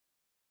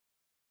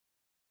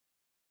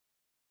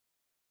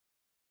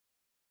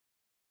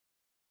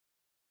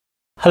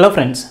Hello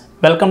friends,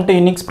 welcome to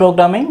Unix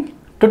programming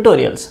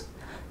tutorials.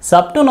 So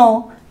up to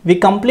now we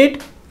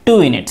complete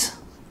 2 units.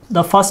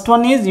 The first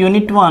one is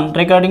unit 1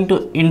 regarding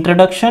to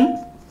introduction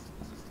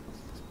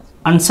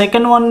and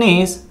second one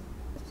is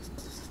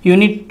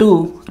unit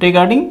 2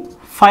 regarding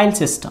file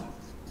system.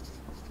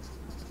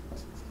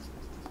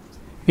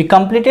 We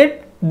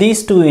completed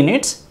these 2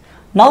 units.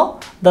 Now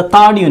the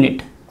third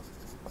unit,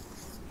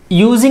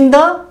 using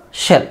the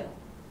shell.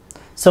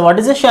 So what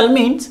is a shell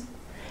means?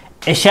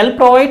 A shell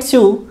provides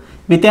you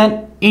with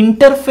an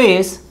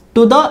interface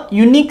to the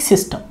Unix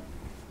system.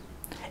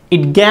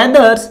 It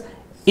gathers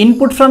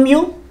input from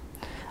you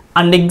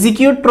and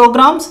execute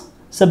programs.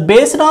 So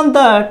based on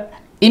that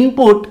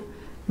input,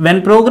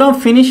 when program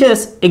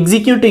finishes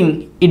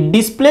executing, it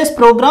displays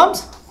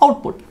programs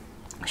output.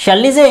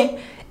 Shell is a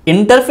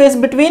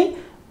interface between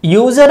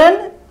user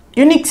and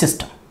Unix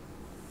system.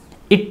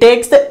 It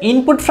takes the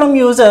input from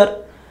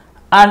user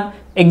and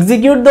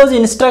execute those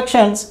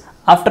instructions.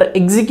 After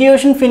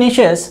execution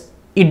finishes,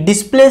 it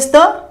displays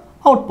the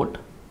output.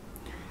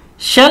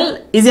 Shell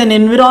is an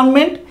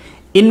environment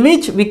in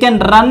which we can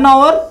run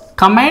our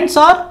commands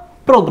or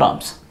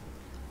programs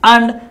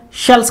and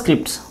shell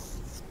scripts.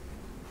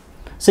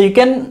 So you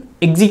can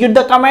execute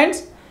the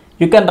commands,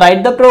 you can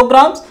write the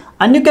programs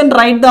and you can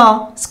write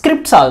the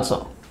scripts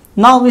also.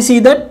 Now we see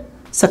that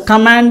it's a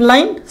command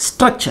line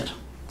structure.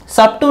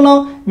 So up to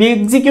now we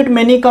execute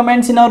many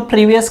commands in our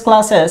previous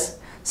classes.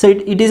 So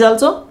it is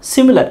also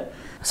similar.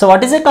 So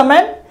what is a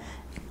command?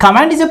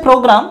 Command is a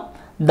program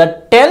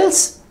that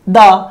tells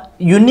the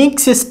Unix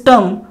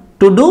system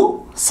to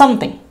do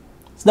something.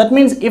 So that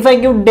means if I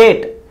give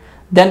date,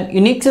 then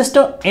Unix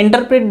system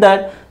interpret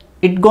that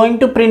it going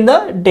to print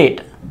the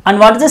date. And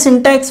what is the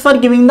syntax for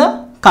giving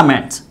the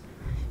commands?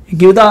 You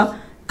give the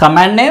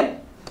command name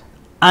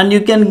and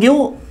you can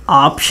give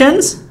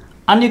options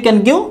and you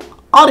can give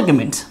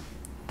arguments.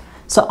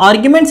 So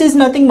arguments is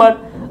nothing but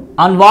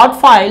on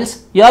what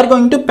files you are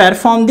going to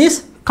perform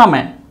this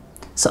command.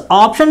 So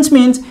options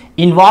means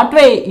in what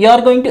way you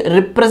are going to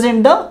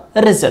represent the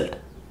result.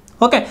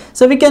 Okay,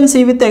 so we can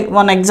see with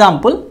one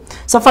example.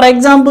 So for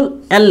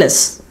example,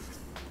 ls.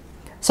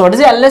 So what is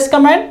the ls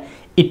command?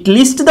 It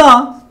lists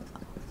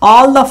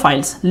all the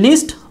files.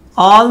 List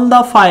all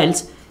the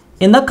files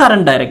in the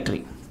current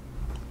directory.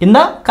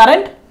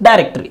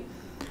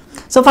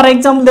 So for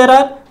example, there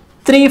are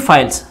 3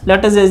 files.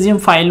 Let us assume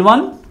file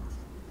 1,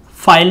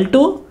 file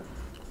 2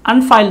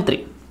 and file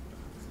 3.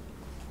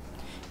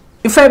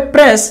 If I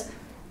press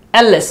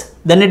ls,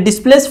 then it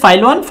displays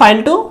file 1,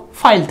 file 2,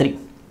 file 3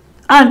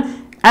 and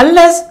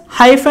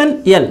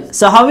ls-l.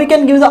 So how we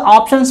can give the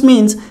options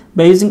means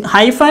by using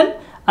hyphen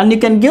and you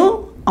can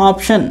give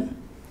option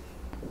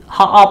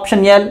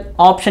L,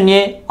 option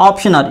A,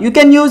 option R. You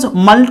can use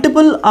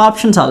multiple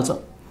options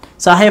also.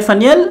 So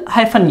hyphen L,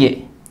 hyphen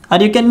A,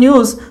 or you can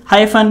use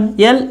hyphen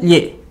L,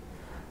 A.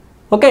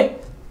 Okay.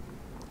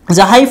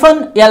 The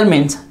hyphen L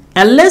means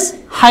ls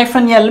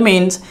hyphen L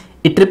means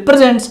it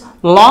represents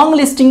long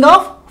listing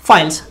of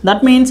files.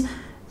 That means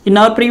in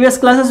our previous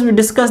classes we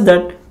discussed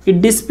that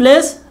it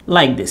displays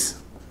like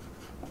this.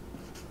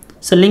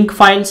 So link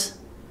files,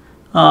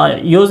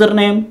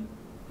 username,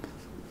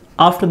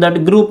 after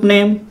that group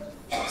name,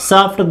 so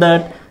after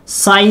that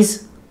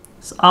size,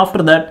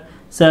 after that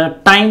so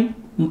time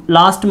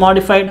last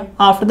modified,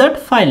 after that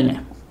file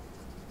name.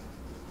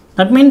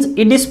 That means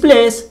it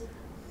displays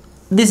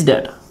this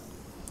data.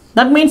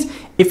 That means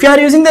if you are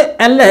using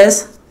the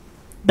ls,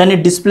 then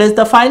it displays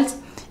the files.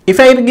 If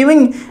I am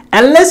giving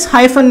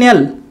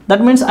ls-l,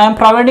 that means I am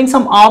providing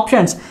some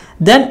options,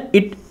 then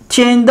it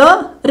change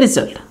the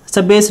result.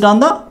 So based on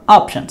the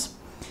options.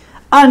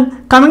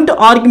 And coming to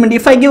argument,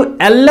 if I give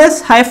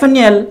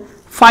ls-l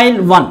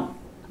file 1,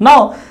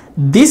 now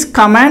this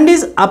command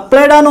is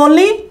applied on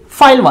only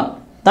file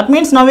 1. That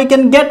means now we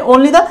can get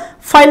only the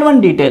file 1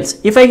 details.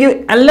 If I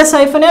give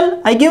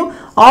ls-l, I give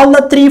all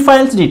the 3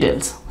 files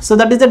details. So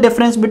that is the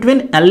difference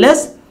between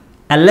ls,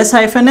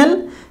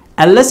 ls-l,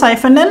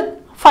 ls-l,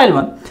 file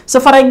 1. So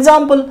for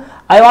example,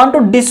 I want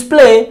to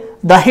display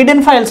the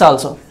hidden files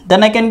also.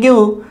 Then I can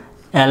give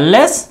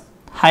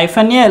ls-l-a.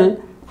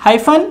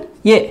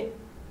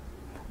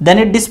 Then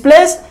it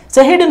displays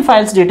the hidden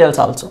files details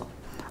also.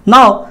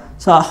 Now,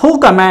 so who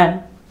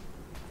command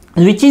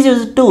which is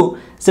used to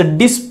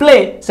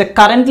display the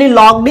currently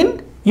logged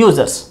in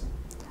users.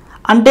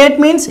 And date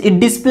means it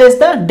displays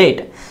the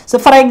date. So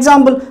for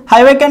example,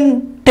 how I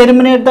can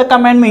terminate the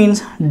command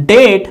means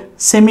date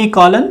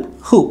semicolon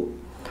who.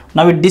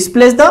 Now it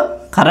displays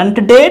the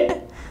current date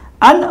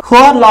and who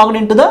are logged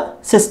into the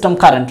system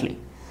currently.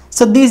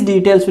 So these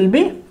details will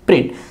be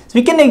print. So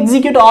we can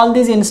execute all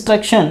these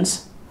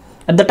instructions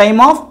at the time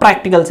of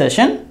practical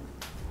session.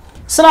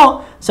 So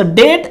now, so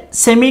date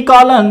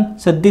semicolon,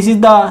 so this is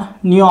the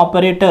new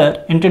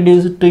operator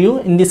introduced to you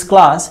in this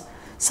class.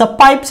 So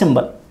pipe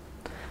symbol.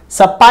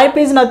 So pipe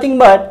is nothing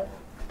but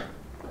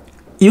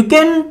you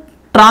can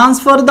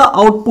transfer the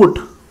output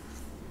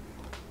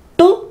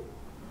to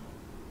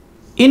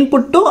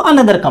input to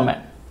another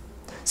command.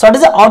 So what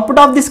is the output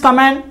of this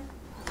command?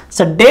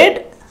 So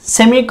date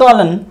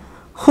semicolon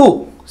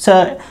who. So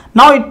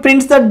now it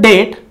prints the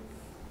date.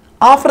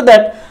 After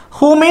that,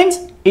 who means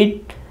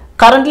it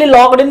currently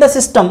logged in the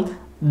system.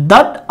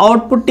 That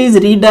output is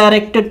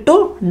redirected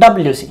to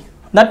WC.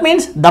 That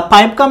means the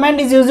pipe command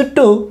is used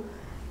to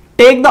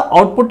take the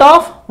output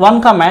of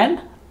one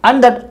command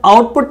and that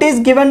output is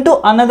given to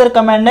another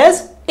command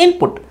as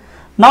input.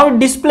 Now it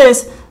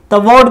displays the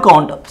word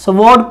count. So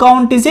word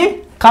count is a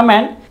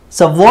command.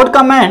 So word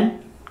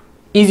command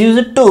is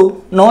used to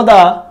know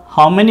the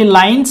how many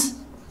lines,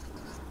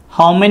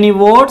 how many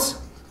words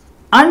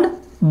and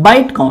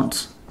byte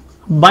counts.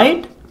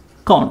 Byte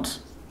counts.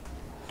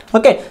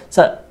 Okay,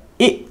 so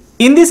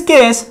in this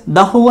case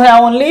the who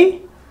have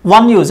only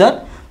one user,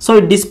 so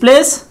it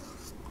displays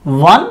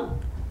one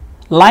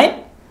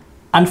line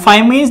and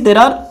 5 means there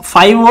are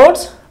 5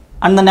 words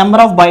and the number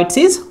of bytes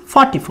is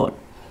 44.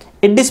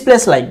 It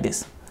displays like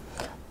this.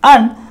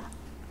 And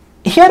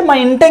here my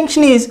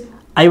intention is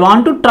I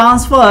want to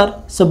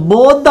transfer so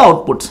both the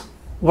outputs.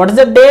 What is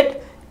the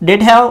date?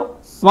 Date have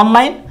one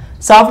line.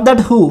 So after that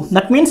who,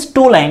 that means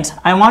 2 lines.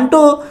 I want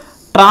to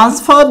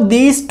transfer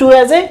these 2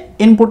 as a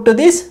input to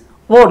this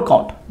word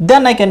count.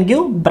 Then I can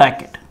give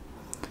bracket.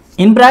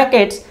 In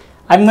brackets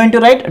I am going to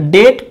write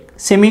date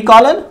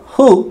semicolon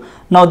who.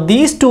 Now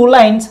these 2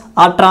 lines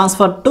are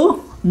transferred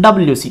to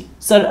WC.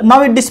 So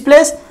now it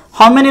displays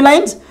how many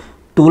lines?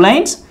 2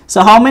 lines.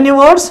 So how many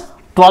words?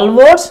 12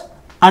 words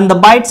and the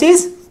bytes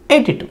is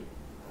 82.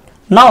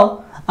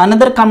 Now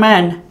another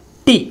command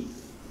T.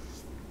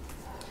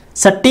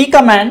 So T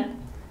command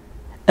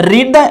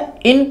read the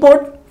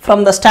input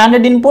from the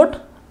standard input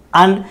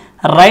and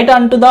write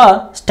onto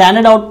the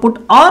standard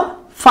output or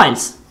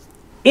files.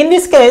 In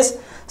this case,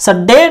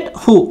 so date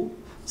who,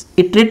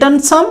 it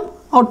returns some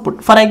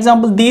output. For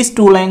example, these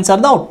 2 lines are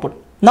the output.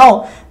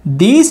 Now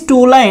these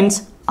 2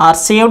 lines are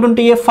saved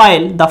into a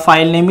file. The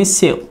file name is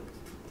save.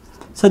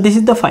 So this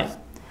is the file.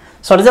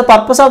 So what is the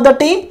purpose of the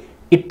T?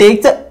 It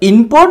takes the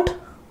input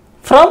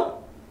from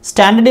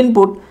standard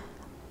input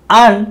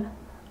and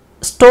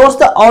stores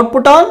the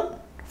output on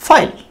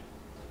file.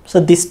 So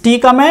this T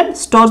command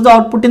stores the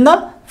output in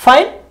the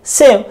file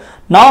save.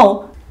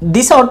 Now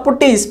this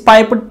output is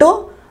piped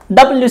to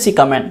WC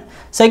command.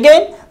 So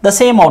again the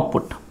same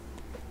output.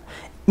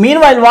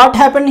 Meanwhile what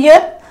happened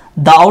here?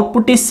 The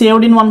output is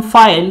saved in one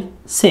file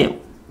save.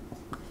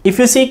 If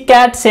you see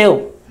cat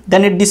save,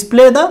 then it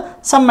display the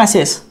some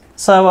message.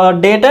 So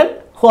date and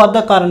who are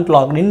the current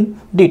logged in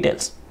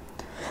details.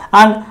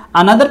 And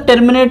another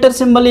terminator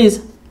symbol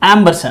is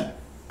ampersand.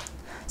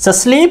 So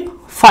sleep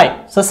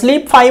 5. So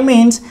sleep 5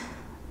 means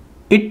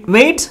it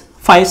waits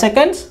 5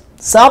 seconds.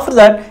 So after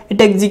that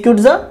it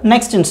executes the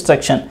next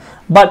instruction.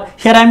 But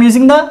here I am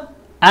using the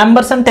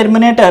ampersand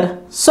terminator.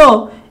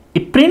 So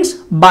it prints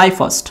by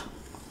first.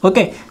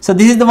 Okay. So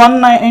this is the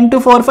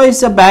 19245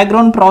 is a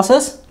background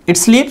process. It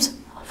sleeps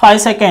 5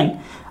 seconds.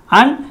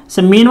 And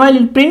so meanwhile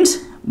it prints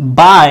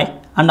by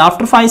and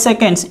after 5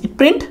 seconds it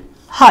print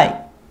hi.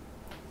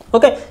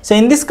 Okay. So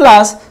in this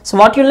class, so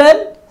what you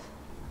learn?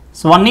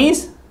 So one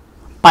is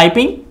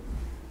piping,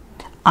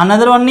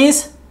 another one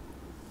is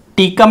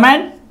T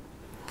command,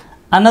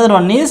 another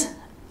one is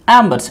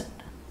ampersand.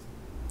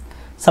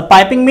 So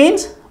piping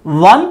means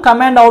one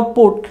command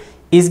output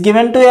is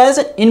given to as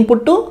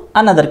input to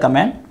another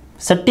command.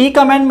 So T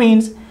command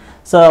means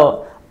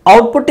so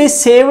output is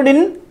saved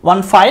in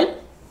one file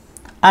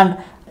and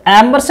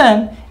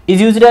ampersand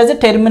is used as a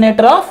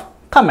terminator of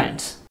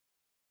commands.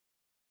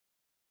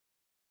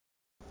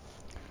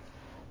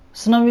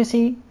 So now we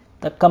see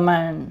the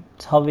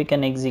commands how we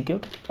can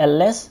execute.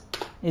 ls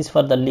is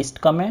for the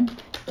list command.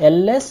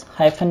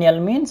 ls-l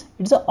means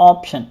it's an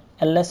option.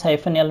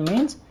 ls-l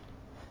means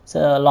it's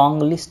a long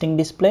listing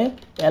display.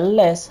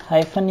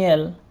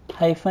 ls-l-a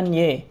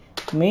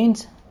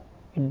means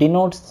it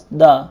denotes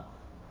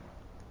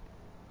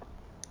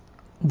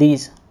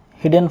these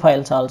hidden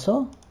files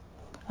also,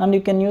 and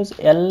you can use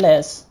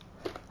ls-la.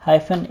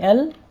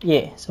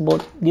 So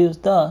both gives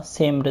the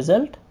same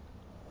result.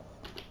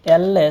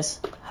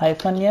 ls-l-a-r.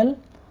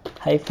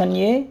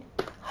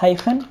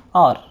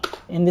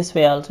 In this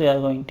way also we are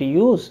going to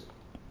use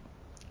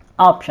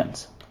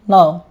options.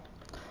 Now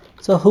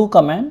so who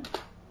command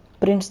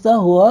prints the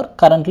who are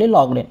currently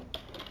logged in.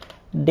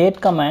 Date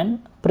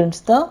command prints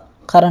the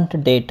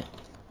current date.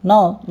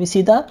 Now we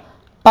see the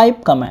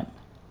pipe command.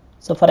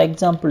 So for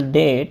example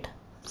date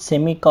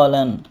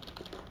semicolon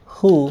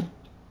who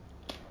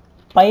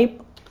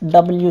pipe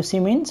WC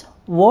means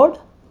word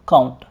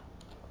count.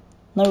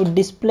 Now it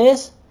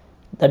displays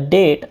the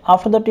date.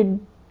 After that it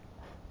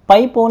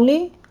pipe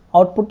only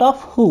output of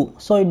who.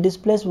 So it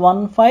displays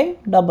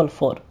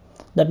 1544.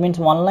 That means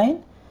one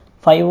line,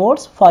 5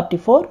 words,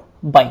 44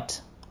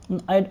 bytes.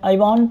 I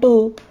want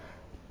to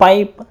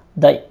pipe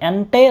the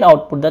entire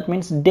output. That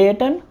means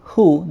date and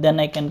who. Then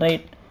I can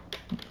write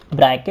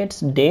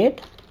brackets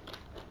date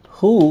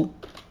who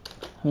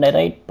and I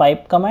write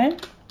pipe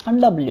command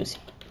and WC.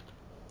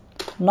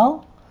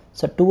 Now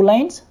so 2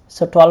 lines,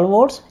 so 12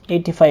 words,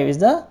 85 is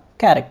the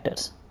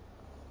characters.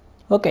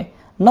 Okay.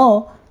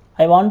 Now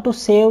I want to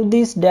save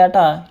this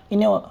data in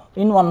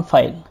one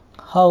file.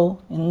 How?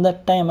 In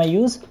that time I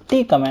use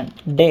t command,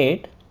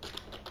 date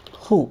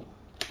who.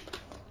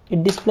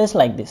 It displays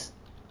like this.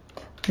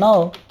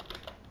 Now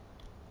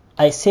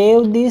I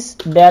save this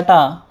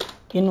data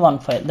in one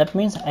file. That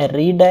means I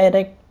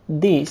redirect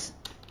this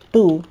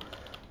to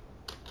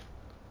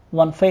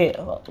one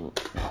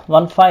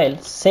file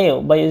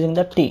save by using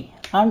the t,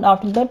 and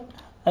after that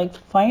I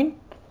find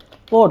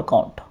word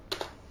count.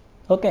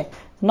 Okay,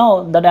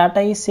 now the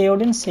data is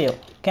saved in save,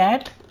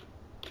 cat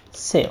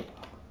save.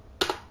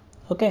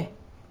 Okay,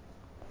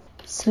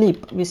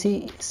 sleep, we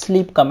see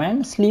sleep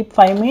command. Sleep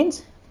 5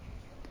 means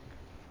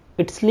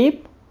it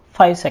sleep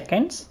 5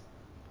 seconds.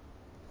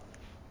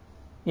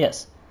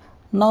 Yes,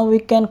 now we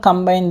can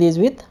combine this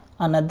with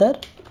another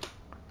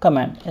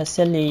command,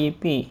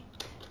 sleep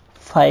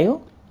 5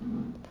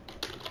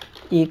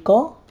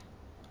 echo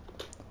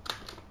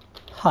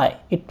hi,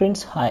 it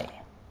prints hi.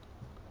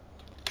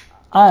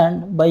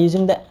 And by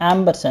using the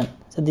ampersand,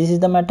 so this is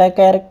the meta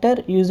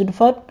character used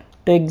for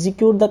to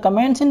execute the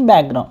commands in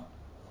background,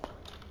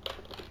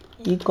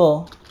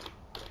 echo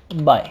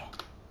by.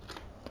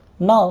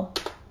 Now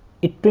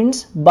it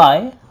prints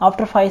by,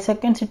 after 5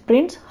 seconds it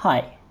prints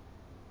hi.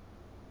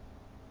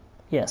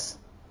 Yes.